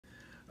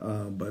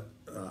But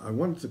I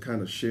wanted to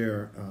kind of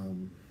share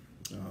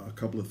a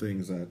couple of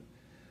things that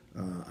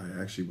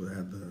I actually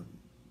had the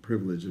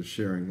privilege of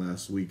sharing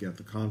last week at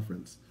the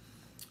conference.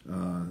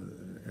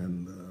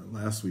 And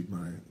last week,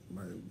 my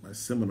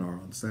seminar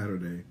on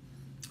Saturday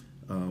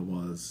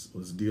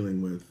was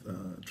dealing with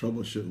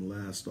trouble shouldn't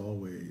last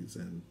always,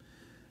 and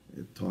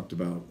it talked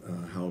about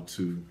how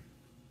to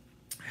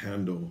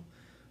handle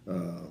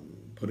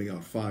putting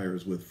out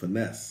fires with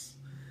finesse.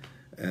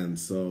 And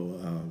so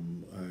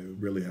I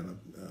really had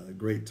a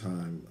great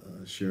time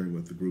sharing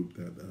with the group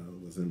that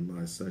was in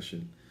my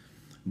session.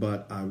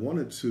 But I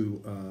wanted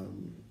to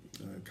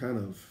kind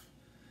of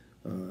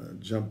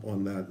jump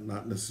on that,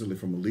 not necessarily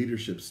from a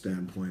leadership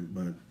standpoint,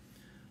 but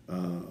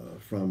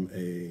from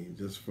a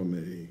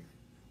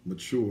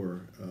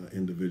mature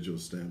individual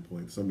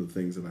standpoint. Some of the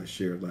things that I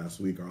shared last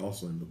week are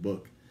also in the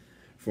book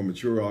for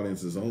mature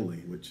audiences only,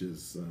 which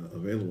is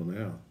available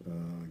now.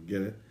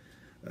 Get it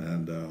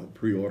and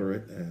pre-order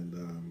it,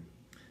 and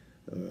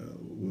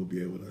we'll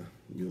be able to.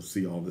 You'll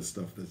see all this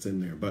stuff that's in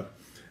there. But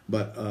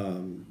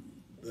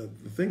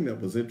the thing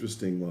that was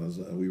interesting was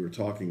we were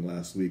talking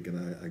last week,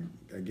 and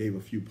I gave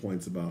a few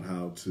points about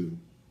how to,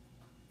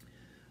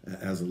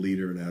 as a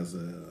leader and as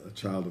a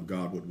child of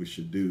God, what we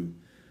should do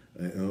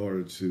in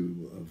order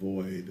to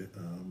avoid,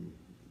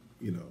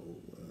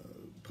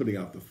 putting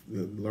out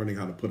learning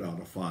how to put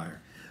out a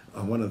fire.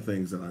 One of the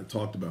things that I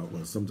talked about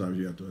was sometimes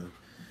you have to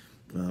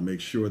make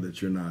sure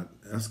that you're not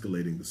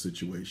escalating the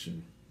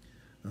situation.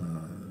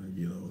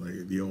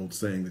 Like the old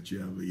saying that you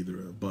have either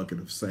a bucket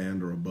of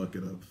sand or a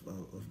bucket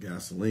of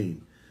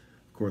gasoline.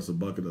 Of course, a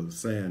bucket of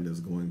sand is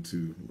going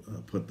to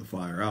put the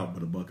fire out,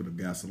 but a bucket of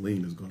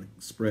gasoline is going to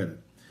spread it.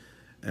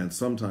 And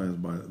sometimes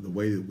by the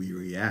way that we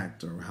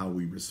react or how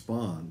we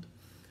respond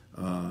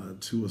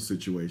to a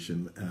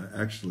situation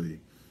actually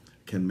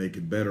can make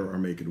it better or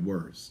make it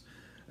worse.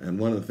 And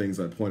one of the things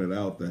I pointed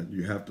out that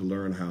you have to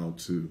learn how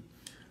to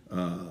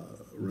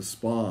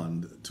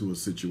respond to a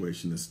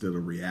situation instead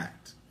of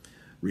react.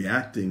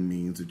 Reacting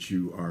means that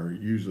you are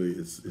usually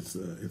it's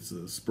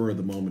a spur of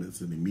the moment.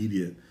 It's an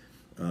immediate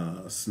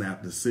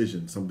snap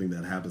decision. Something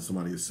that happens.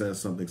 Somebody says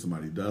something.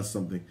 Somebody does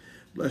something.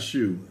 Bless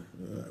you,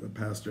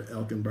 Pastor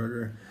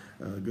Elkenberger.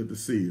 Good to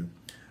see you.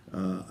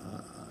 I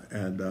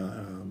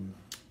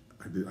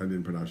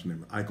didn't pronounce your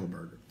name,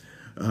 Eichelberger.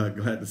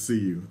 Glad to see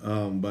you.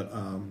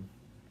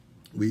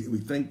 We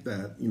think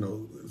that,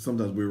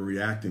 sometimes we're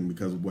reacting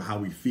because of how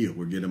we feel.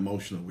 We get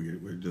emotional.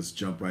 We just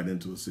jump right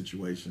into a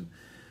situation.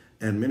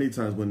 And many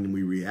times when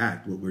we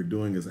react, what we're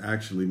doing is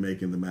actually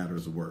making the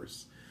matters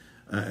worse.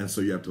 And so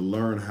you have to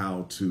learn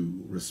how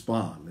to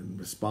respond. And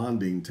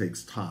responding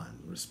takes time.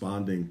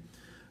 Responding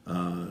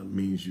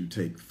means you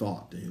take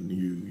thought and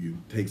you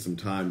take some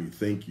time, you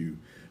think, you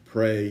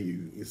pray,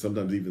 you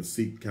sometimes even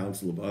seek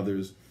counsel of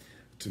others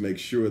to make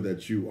sure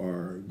that you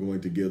are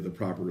going to give the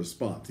proper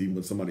response. Even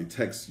when somebody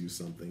texts you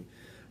something,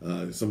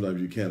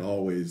 sometimes you can't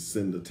always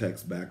send a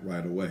text back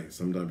right away.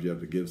 Sometimes you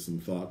have to give some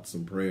thought,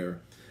 some prayer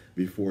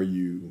before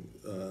you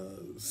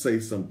say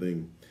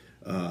something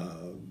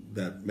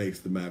that makes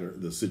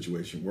the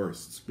situation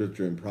worse.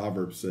 Scripture in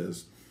Proverbs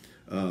says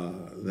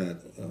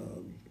that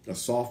a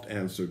soft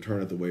answer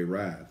turneth away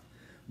wrath,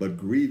 but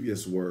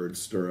grievous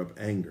words stir up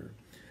anger.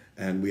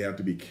 And we have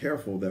to be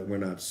careful that we're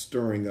not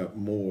stirring up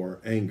more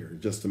anger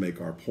just to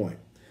make our point,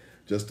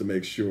 just to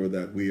make sure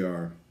that we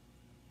are,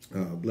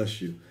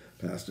 bless you,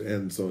 Pastor,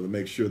 and so to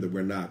make sure that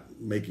we're not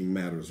making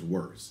matters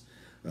worse.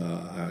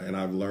 And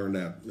I've learned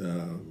that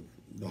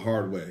the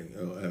hard way.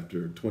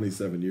 After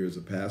 27 years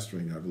of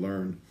pastoring, I've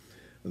learned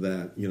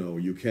that,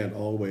 you can't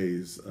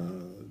always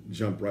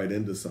jump right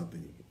into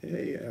something.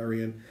 Hey,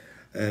 Arian.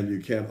 And you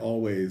can't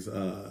always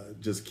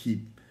just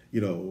keep,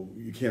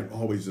 you can't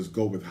always just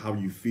go with how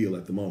you feel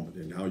at the moment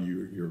and how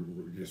you're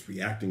just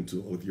reacting to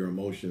it with your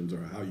emotions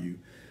or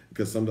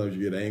because sometimes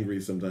you get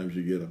angry, sometimes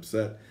you get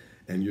upset,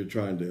 and you're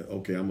trying to,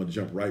 okay, I'm going to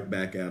jump right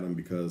back at them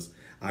because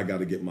I got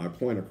to get my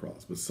point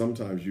across. But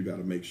sometimes you got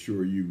to make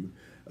sure you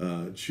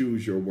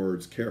choose your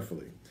words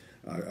carefully.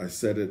 I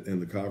said it in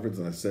the conference,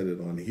 and I said it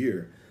on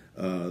here,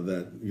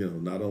 that,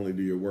 not only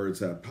do your words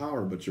have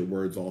power, but your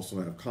words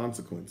also have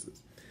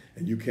consequences.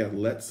 And you can't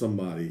let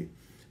somebody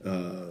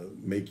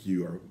make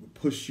you or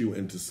push you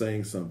into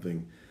saying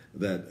something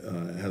that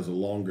has a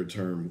longer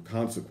term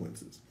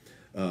consequences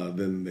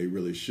than they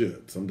really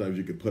should. Sometimes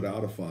you could put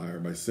out a fire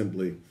by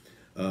simply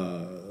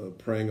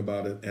praying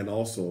about it and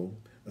also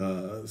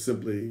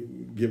simply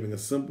giving a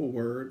simple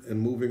word and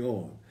moving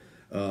on.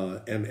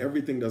 And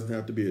everything doesn't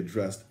have to be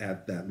addressed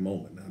at that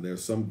moment. Now,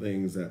 there's some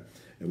things that,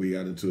 and we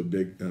got into a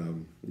big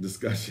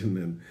discussion,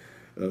 and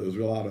it was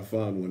a lot of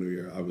fun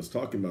when I was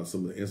talking about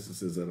some of the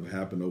instances that have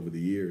happened over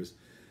the years,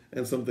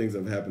 and some things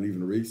have happened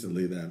even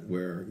recently that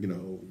where,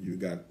 you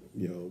got,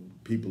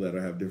 people that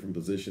have different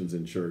positions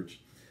in church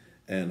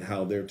and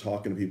how they're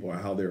talking to people or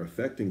how they're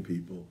affecting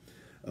people,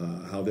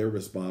 how they're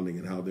responding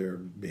and how they're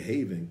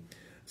behaving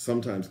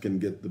sometimes can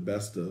get the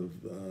best of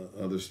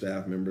other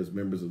staff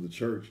members of the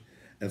church.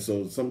 And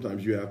so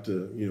sometimes you have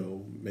to,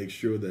 make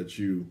sure that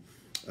you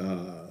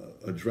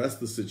address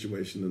the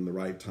situation in the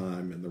right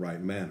time and the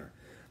right manner.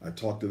 I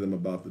talked to them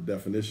about the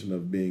definition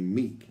of being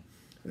meek.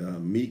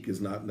 Meek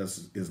is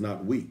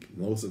not weak.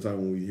 Most of the time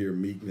when we hear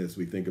meekness,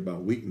 we think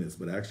about weakness,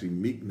 but actually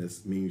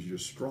meekness means you're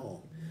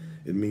strong.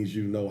 It means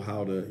you know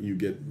how to, you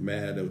get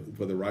mad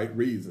for the right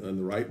reason and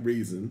the right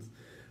reasons,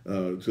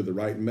 to the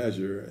right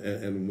measure,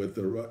 and with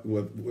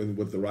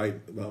the right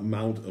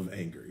amount of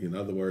anger. In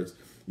other words,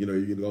 you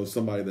can go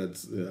somebody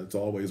that's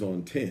always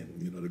on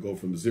 10, to go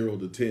from 0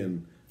 to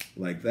 10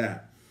 like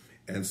that.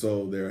 And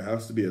so there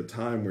has to be a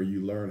time where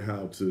you learn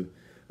how to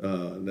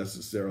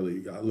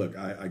necessarily, look,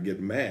 I get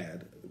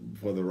mad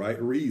for the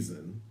right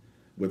reason,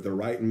 with the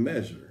right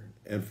measure,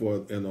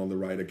 and on the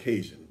right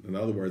occasion. In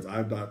other words,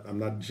 I'm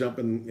not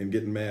jumping and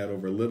getting mad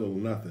over little or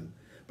nothing,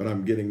 but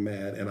I'm getting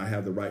mad and I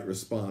have the right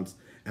response,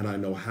 and I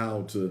know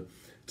how to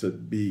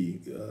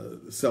be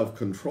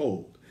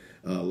self-controlled.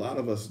 A lot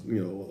of us,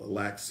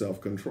 lack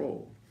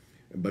self-control,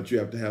 but you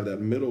have to have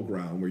that middle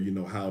ground where you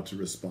know how to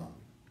respond.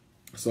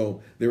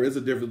 So there is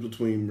a difference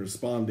between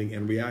responding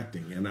and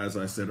reacting. And as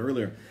I said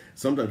earlier,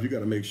 sometimes you got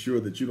to make sure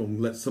that you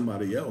don't let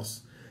somebody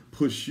else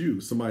push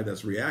you, somebody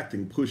that's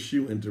reacting, push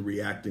you into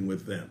reacting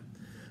with them.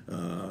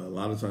 A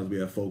lot of times we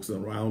have folks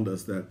around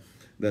us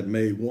that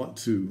may want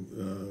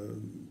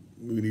to,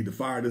 we need to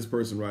fire this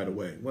person right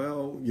away.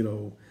 Well,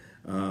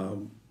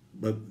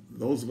 but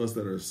those of us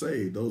that are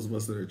saved, those of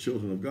us that are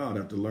children of God,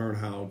 have to learn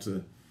how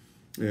to,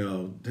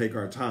 take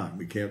our time.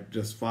 We can't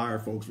just fire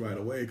folks right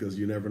away, because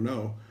you never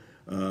know.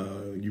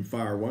 You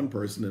fire one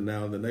person, and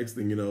now the next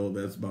thing you know,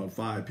 that's about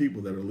 5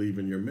 people that are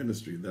leaving your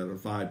ministry. That are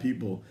 5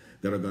 people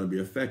that are going to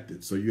be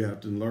affected. So you have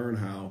to learn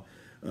how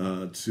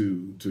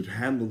to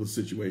handle the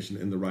situation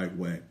in the right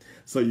way.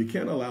 So you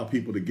can't allow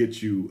people to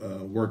get you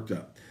worked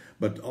up.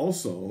 But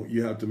also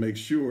you have to make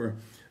sure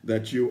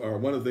that you are,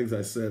 one of the things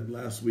I said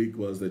last week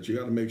was that you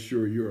got to make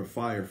sure you're a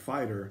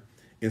firefighter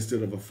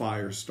instead of a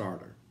fire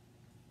starter.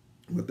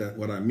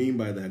 What I mean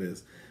by that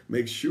is,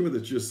 make sure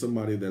that you're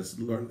somebody that's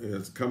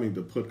coming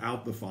to put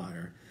out the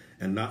fire,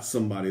 and not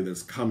somebody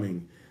that's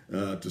coming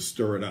to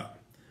stir it up.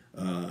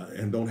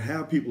 And don't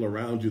have people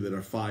around you that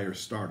are fire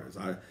starters.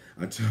 I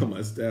tell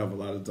my staff a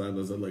lot of times,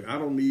 I say, look, I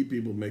don't need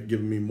people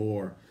giving me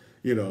more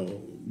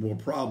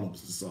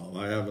problems to solve.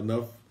 I have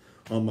enough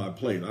on my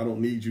plate. I don't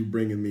need you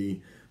bringing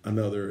me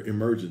another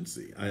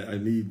emergency. I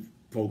need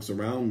folks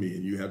around me,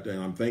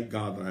 and I thank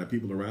God that I have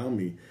people around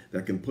me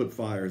that can put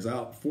fires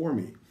out for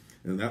me.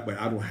 And that way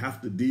I don't have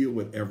to deal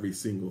with every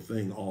single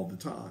thing all the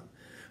time.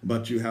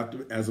 But you have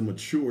to, as a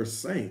mature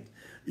saint,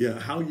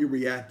 how you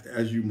react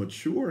as you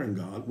mature in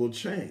God will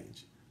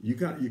change. You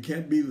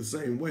can't be the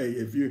same way.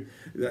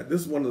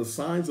 This is one of the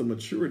signs of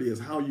maturity, is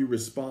how you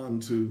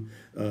respond to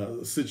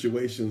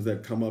situations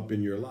that come up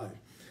in your life.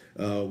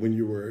 When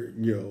you were,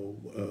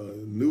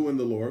 new in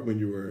the Lord, when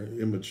you were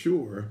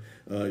immature,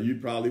 you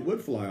probably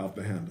would fly off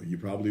the handle. You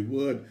probably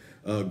would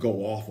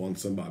go off on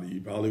somebody.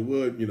 You probably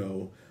would,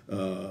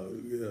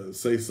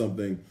 say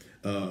something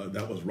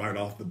that was right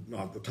off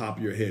the top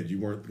of your head. You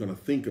weren't going to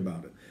think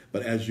about it.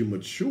 But as you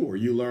mature,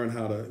 you learn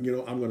how to,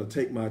 I'm going to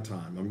take my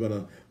time. I'm going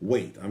to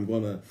wait. I'm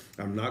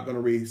not going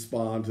to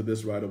respond to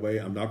this right away.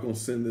 I'm not going to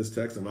send this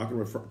text. I'm not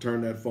going to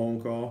return that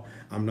phone call.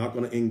 I'm not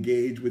going to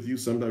engage with you.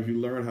 Sometimes you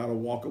learn how to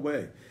walk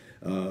away.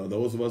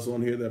 Those of us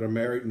on here that are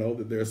married know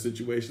that there are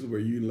situations where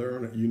you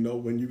know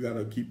when you got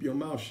to keep your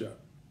mouth shut.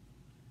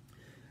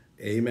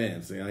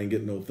 Amen. See, I ain't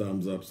getting no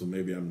thumbs up, so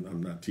maybe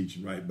I'm not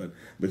teaching right. But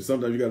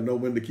sometimes you got to know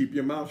when to keep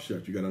your mouth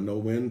shut. You got to know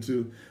when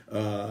to,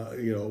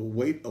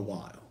 wait a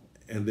while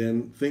and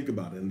then think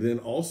about it. And then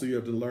also you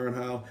have to learn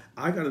how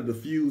I got to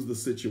diffuse the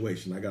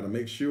situation. I got to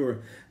make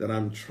sure that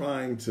I'm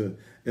trying to,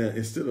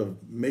 instead of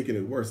making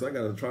it worse, I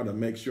got to try to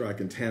make sure I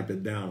can tamp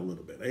it down a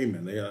little bit.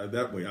 Amen.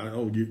 That way, I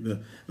know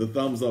the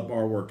thumbs up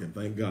are working,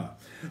 thank God.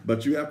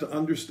 But you have to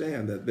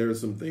understand that there are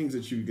some things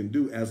that you can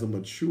do as a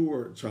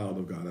mature child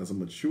of God, as a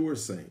mature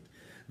saint,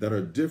 that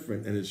are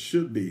different, and it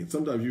should be. And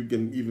sometimes you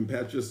can even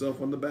pat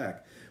yourself on the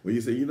back where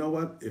you say, you know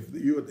what,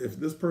 if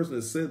this person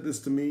had said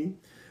this to me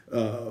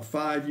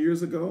 5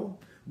 years ago,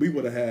 we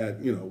would have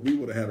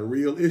had a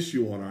real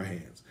issue on our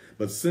hands.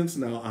 But since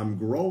now I'm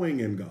growing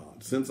in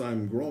God, since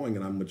I'm growing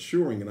and I'm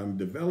maturing and I'm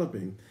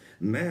developing,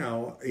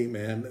 now,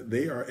 amen,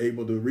 they are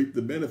able to reap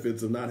the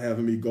benefits of not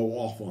having me go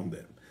off on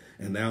them.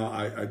 And now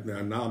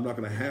I'm not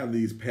going to have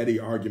these petty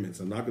arguments.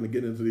 I'm not going to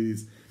get into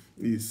these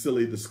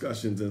silly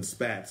discussions and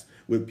spats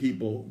with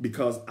people,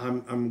 because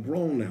I'm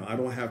grown now. I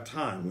don't have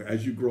time.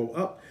 As you grow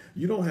up,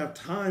 you don't have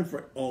time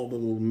for all the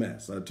little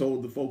mess. I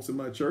told the folks in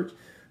my church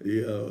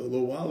a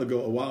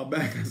while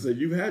back, I said,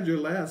 you've had your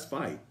last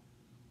fight.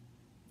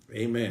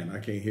 Amen. I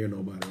can't hear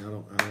nobody.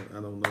 I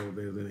don't know if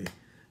there's any.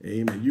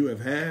 Amen. You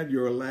have had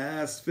your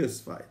last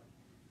fist fight.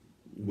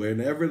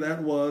 Whenever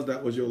that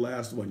was your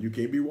last one. You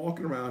can't be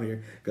walking around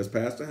here, because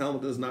Pastor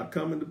Hamilton is not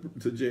coming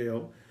to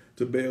jail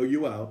to bail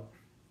you out.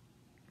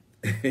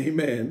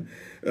 Amen.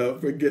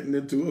 For getting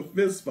into a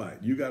fist fight.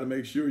 You got to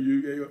make sure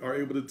you are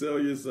able to tell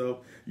yourself,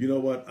 you know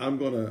what, I'm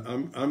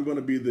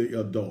gonna be the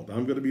adult.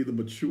 I'm gonna be the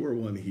mature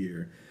one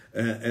here,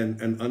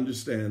 and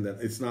understand that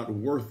it's not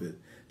worth it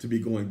to be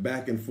going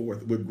back and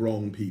forth with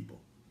grown people.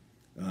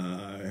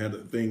 I had a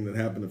thing that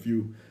happened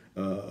a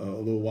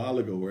little while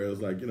ago where it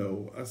was like,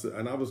 I said,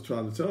 and I was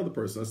trying to tell the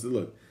person, I said,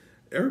 look,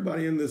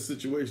 everybody in this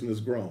situation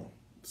is grown.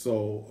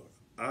 So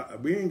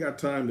we ain't got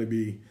time to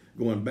be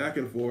going back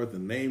and forth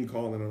and name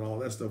calling and all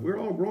that stuff. We're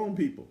all grown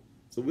people.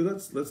 So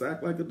let's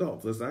act like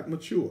adults. Let's act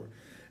mature.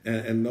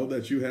 And know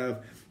that you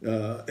have,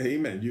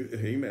 amen,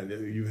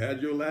 you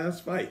had your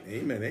last fight.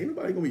 Amen. Ain't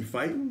nobody going to be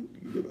fighting.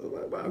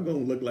 I'm going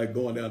to look like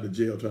going down to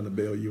jail trying to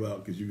bail you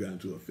out because you got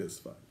into a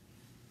fist fight.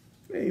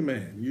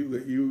 Amen.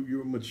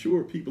 You're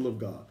mature people of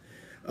God.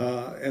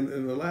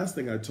 And the last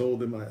thing I told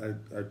them,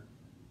 I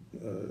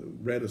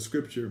read a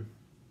scripture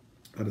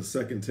out of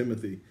 2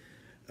 Timothy,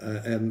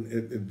 and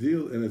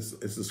it's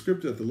a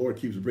scripture that the Lord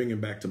keeps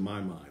bringing back to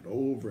my mind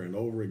over and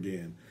over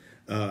again.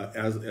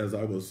 As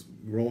I was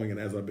growing and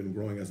as I've been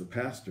growing as a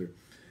pastor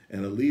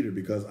and a leader,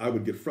 because I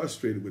would get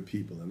frustrated with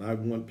people and I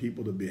want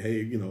people to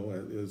behave,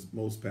 as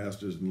most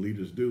pastors and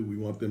leaders do. We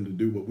want them to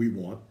do what we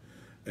want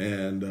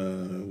and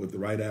with the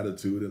right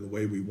attitude and the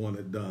way we want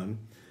it done.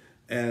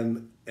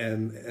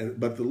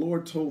 But the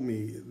Lord told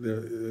me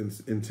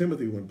in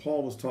Timothy, when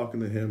Paul was talking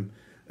to him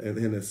in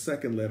his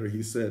second letter,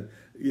 he said,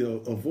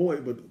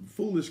 avoid, but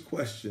foolish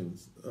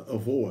questions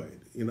avoid.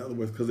 In other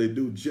words, because they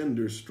do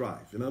gender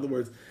strife. In other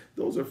words,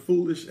 those are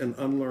foolish and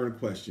unlearned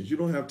questions. You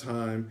don't have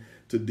time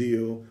to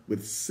deal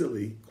with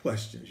silly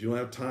questions. You don't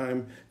have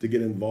time to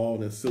get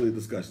involved in silly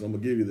discussions. I'm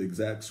going to give you the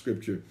exact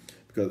scripture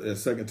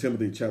because 2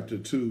 Timothy chapter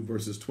 2,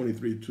 verses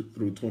 23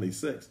 through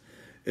 26,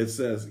 it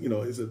says,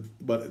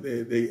 but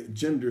they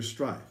gender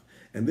strife.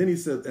 And then he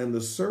said, and the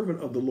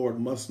servant of the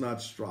Lord must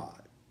not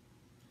strive,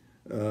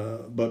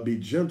 but be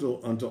gentle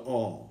unto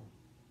all,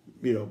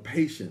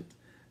 patient,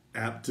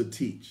 apt to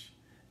teach,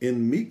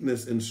 in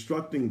meekness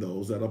instructing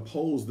those that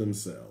oppose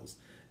themselves,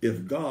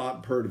 if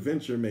God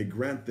peradventure may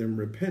grant them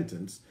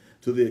repentance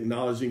to the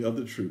acknowledging of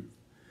the truth,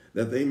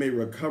 that they may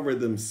recover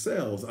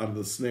themselves out of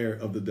the snare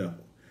of the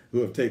devil,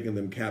 who have taken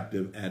them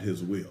captive at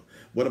his will.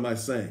 What am I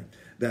saying?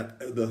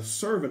 That the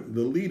servant,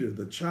 the leader,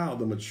 the child,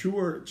 the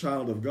mature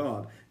child of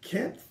God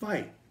can't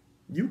fight.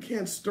 You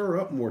can't stir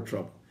up more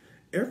trouble.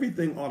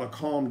 Everything ought to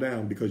calm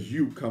down because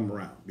you come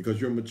around, because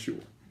you're mature.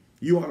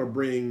 You ought to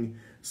bring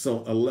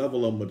a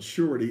level of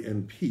maturity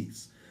and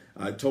peace.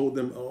 I told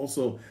them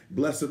also,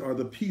 blessed are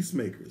the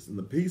peacemakers. And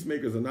the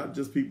peacemakers are not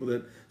just people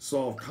that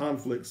solve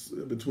conflicts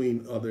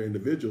between other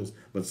individuals,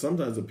 but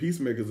sometimes a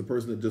peacemaker is a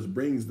person that just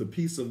brings the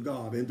peace of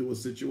God into a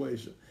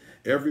situation.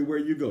 Everywhere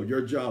you go,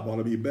 your job ought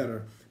to be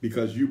better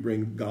because you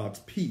bring God's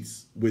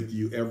peace with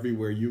you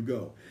everywhere you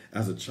go.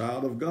 As a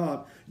child of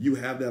God, you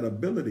have that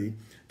ability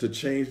to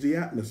change the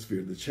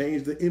atmosphere, to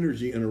change the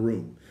energy in a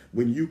room.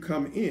 When you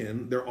come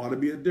in, there ought to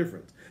be a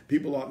difference.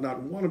 People ought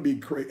not want to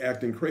be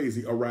acting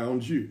crazy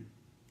around you.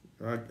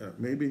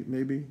 Maybe,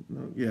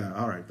 no? Yeah,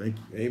 all right, thank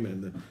you.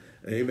 Amen.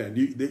 Amen.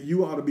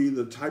 You ought to be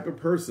the type of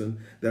person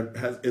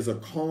that is a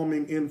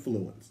calming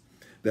influence.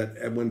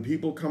 That when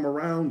people come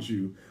around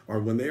you,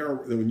 or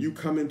when you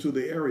come into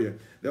the area,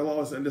 they'll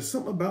always, and there's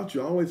something about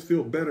you, I always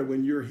feel better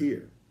when you're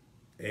here.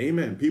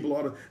 Amen. People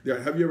ought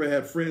to. Have you ever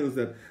had friends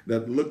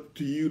that look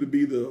to you to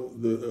be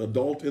the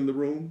adult in the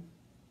room?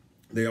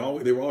 They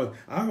were always.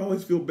 I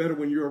always feel better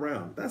when you're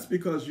around. That's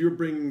because you're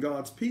bringing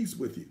God's peace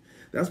with you.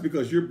 That's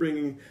because you're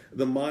bringing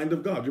the mind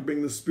of God. You're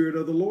bringing the Spirit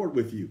of the Lord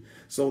with you.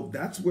 So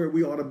that's where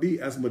we ought to be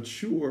as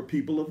mature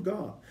people of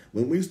God.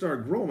 When we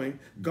start growing,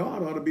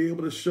 God ought to be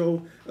able to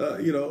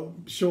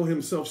show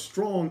himself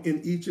strong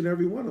in each and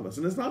every one of us.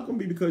 And it's not going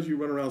to be because you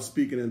run around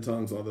speaking in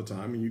tongues all the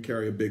time and you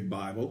carry a big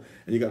Bible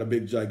and you got a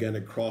big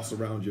gigantic cross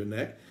around your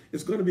neck.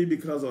 It's going to be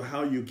because of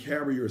how you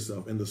carry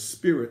yourself and the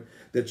spirit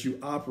that you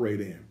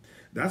operate in.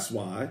 That's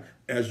why,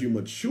 as you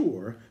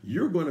mature,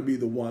 you're going to be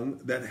the one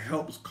that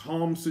helps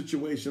calm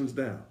situations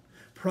down.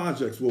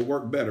 Projects will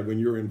work better when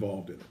you're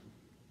involved in it.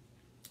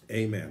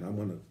 Amen. I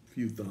want a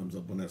few thumbs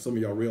up on that. Some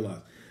of y'all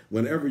realize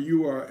whenever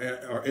you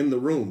are in the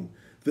room,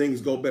 things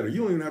go better.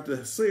 You don't even have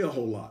to say a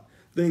whole lot.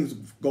 Things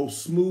go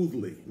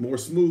more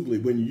smoothly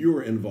when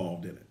you're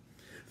involved in it.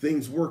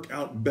 Things work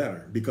out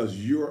better because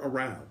you're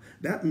around.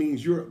 That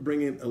means you're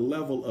bringing a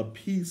level of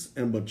peace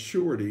and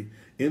maturity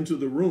into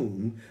the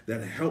room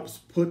that helps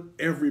put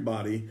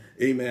everybody,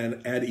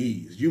 amen, at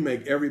ease. You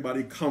make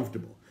everybody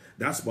comfortable.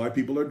 That's why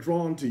people are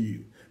drawn to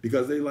you,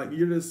 because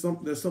there's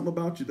something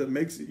about you that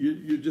makes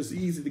you're just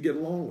easy to get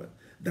along with.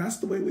 That's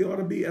the way we ought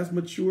to be as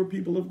mature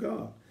people of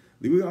God.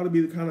 We ought to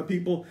be the kind of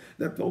people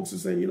that folks are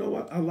saying, you know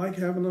what, I like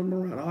having them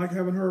around. I like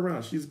having her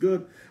around. She's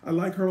good. I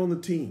like her on the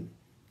team.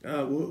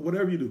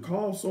 Whatever you do,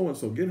 call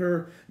so-and-so, get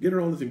her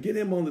on the team, get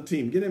him on the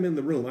team, get him in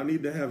the room. I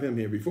need to have him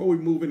here. Before we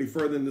move any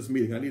further in this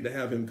meeting, I need to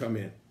have him come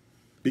in,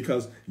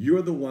 because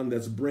you're the one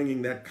that's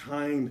bringing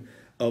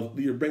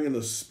you're bringing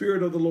the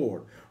Spirit of the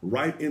Lord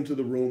right into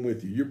the room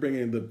with you. You're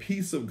bringing the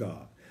peace of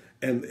God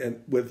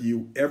and with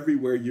you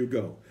everywhere you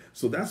go.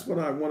 So that's what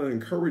I want to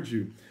encourage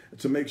you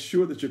to make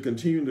sure that you're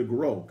continuing to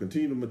grow,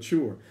 continue to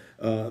mature.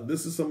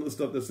 This is some of the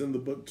stuff that's in the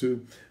book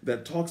too,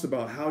 that talks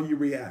about how you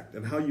react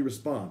and how you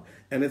respond.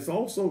 And it's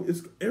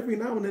every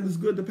now and then it's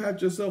good to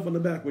pat yourself on the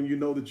back when you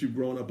know that you've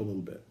grown up a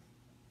little bit.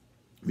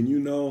 When you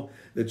know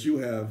that you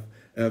have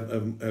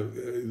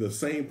the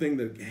same thing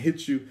that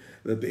hits you,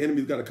 that the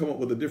enemy's got to come up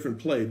with a different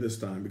play this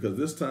time, because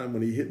this time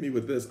when he hit me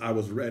with this, I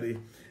was ready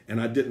and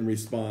I didn't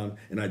respond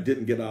and I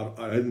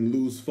didn't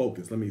lose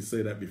focus. Let me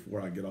say that before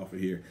I get off of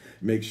here.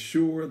 Make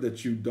sure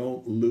that you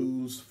don't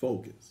lose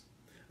focus.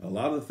 A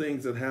lot of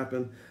things that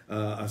happen,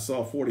 I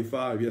saw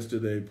 45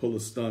 yesterday pull a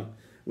stunt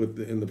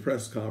in the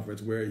press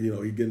conference where,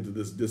 he get into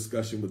this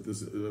discussion with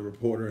this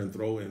reporter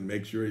and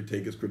make sure he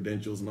take his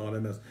credentials and all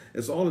that mess.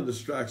 It's all a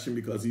distraction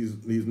because he's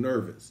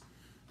nervous.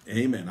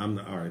 Amen.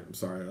 All right. I'm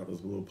sorry. That was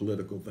a little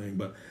political thing,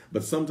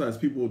 but sometimes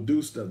people will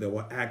do stuff that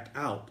will act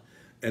out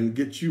and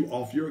get you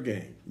off your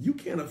game. You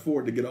can't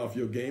afford to get off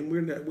your game.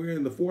 We're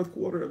in the fourth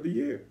quarter of the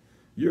year.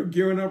 You're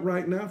gearing up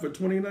right now for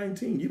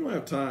 2019. You don't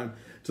have time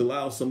to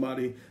allow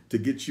somebody to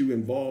get you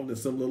involved in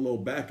some little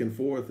back and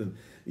forth and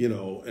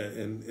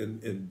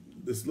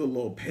this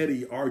little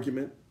petty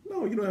argument.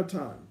 No, you don't have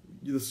time.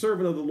 The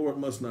servant of the Lord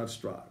must not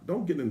strive.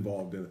 Don't get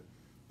involved in it.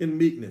 In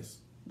meekness,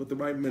 with the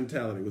right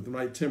mentality, with the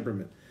right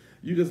temperament.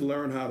 You just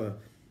learn how to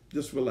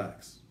just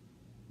relax.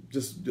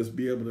 Just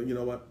be able to, you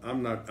know what,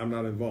 I'm not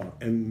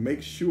involved. And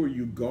make sure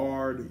you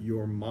guard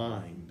your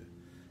mind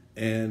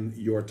and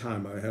your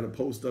time. I had a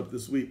post up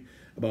this week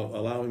about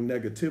allowing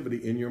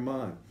negativity in your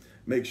mind.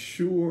 Make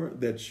sure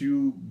that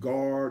you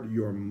guard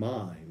your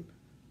mind,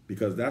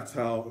 because that's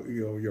how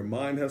your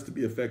mind has to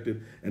be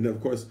affected. And then, of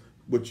course,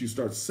 what you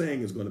start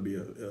saying is going to be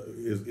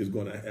is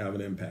going to have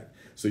an impact.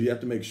 So you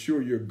have to make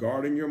sure you're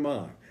guarding your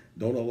mind.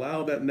 Don't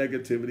allow that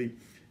negativity.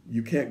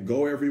 You can't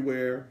go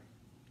everywhere.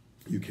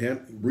 You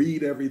can't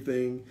read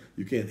everything.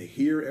 You can't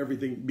hear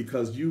everything,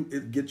 because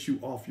it gets you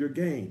off your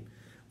game.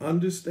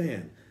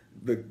 Understand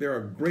that there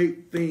are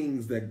great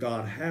things that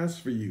God has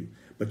for you,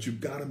 but you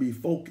got to be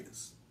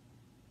focused.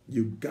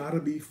 You got to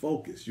be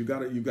focused. You got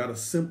to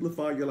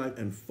simplify your life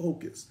and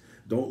focus.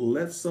 Don't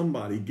let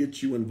somebody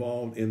get you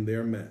involved in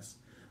their mess.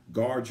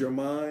 Guard your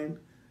mind,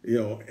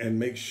 and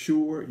make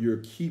sure you're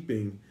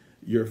keeping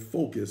your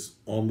focus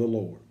on the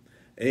Lord.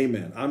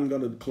 Amen. I'm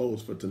going to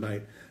close for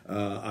tonight.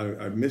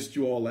 I missed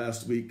you all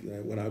last week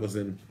when I was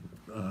in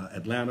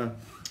Atlanta,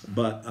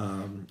 but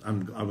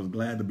I was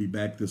glad to be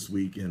back this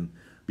week and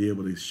be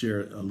able to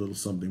share a little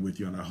something with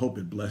you, and I hope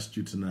it blessed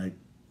you tonight.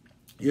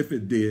 If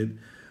it did,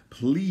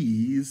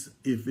 please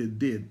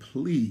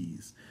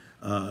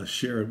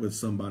share it with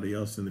somebody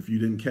else. And if you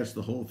didn't catch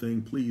the whole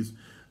thing, please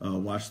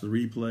watch the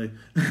replay.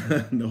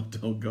 No,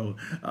 don't go.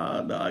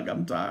 No,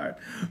 I'm tired.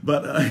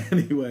 But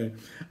anyway,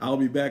 I'll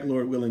be back,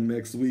 Lord willing,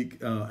 next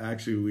week.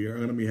 Actually, we are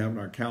going to be having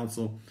our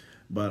council,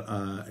 but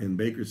in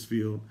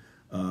Bakersfield,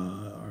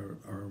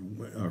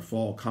 our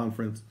fall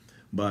conference.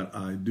 But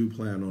I do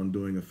plan on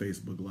doing a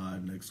Facebook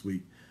Live next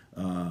week.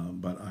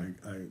 But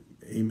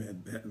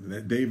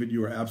amen. David,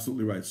 you are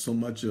absolutely right. So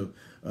much of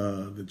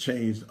the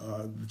change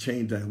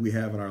that we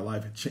have in our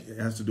life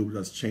has to do with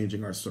us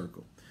changing our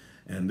circle.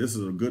 And this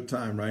is a good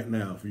time right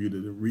now for you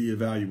to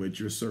reevaluate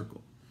your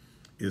circle.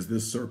 Is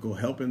this circle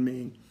helping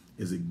me?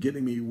 Is it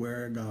getting me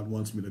where God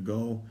wants me to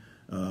go?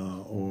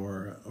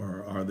 Or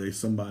are they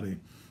somebody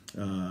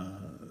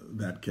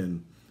that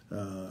can,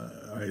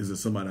 is it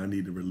somebody I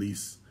need to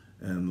release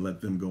and let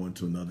them go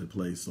into another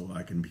place so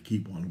I can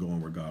keep on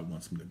going where God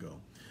wants me to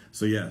go?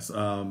 So yes,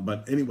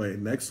 but anyway,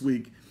 next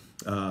week,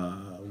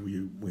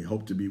 we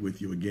hope to be with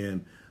you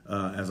again.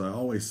 As I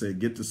always say,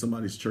 get to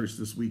somebody's church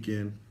this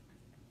weekend.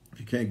 If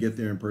you can't get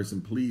there in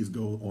person, please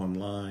go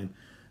online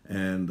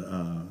and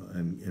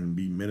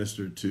be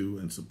ministered to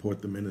and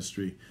support the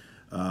ministry.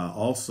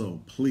 Also,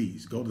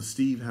 please go to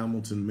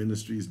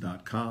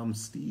stevehamiltonministries.com,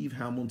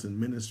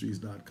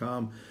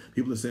 stevehamiltonministries.com.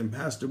 People are saying,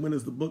 Pastor, when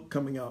is the book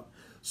coming out?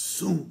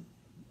 Soon.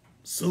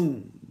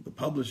 The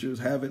publishers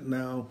have it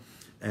now,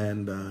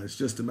 and it's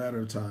just a matter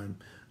of time.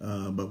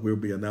 But we'll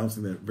be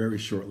announcing that very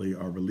shortly,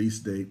 our release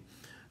date.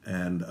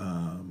 And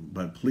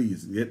but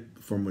please, get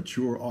for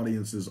mature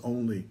audiences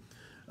only.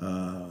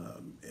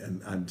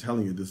 And I'm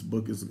telling you, this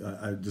book is,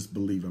 I just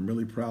believe, I'm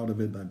really proud of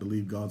it. I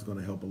believe God's going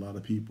to help a lot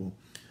of people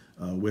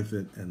with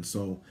it. And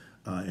so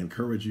I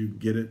encourage you,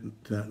 get it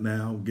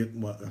now, get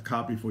a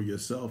copy for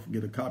yourself,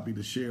 get a copy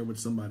to share with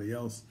somebody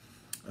else,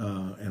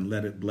 and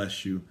let it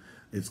bless you.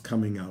 It's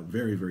coming out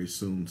very, very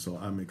soon. So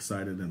I'm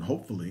excited, and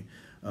hopefully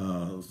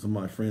some of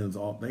my friends,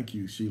 thank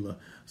you, Sheila,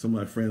 some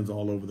of my friends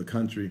all over the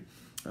country,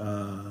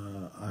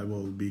 I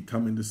will be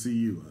coming to see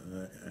you.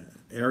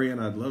 Arian,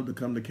 I'd love to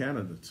come to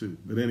Canada too.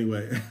 But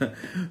anyway,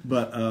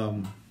 but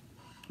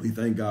we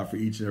thank God for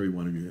each and every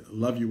one of you.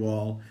 Love you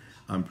all.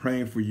 I'm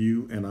praying for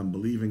you, and I'm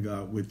believing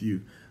God with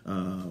you.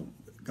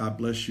 God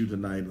bless you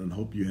tonight, and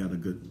hope you had a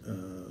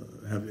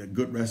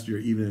good rest of your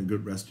evening and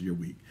good rest of your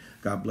week.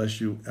 God bless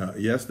you.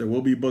 Yes, there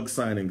will be book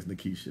signings,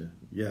 Nikisha.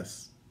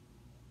 Yes,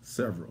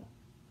 several.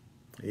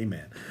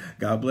 Amen.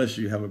 God bless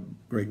you. Have a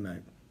great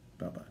night.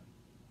 Bye-bye.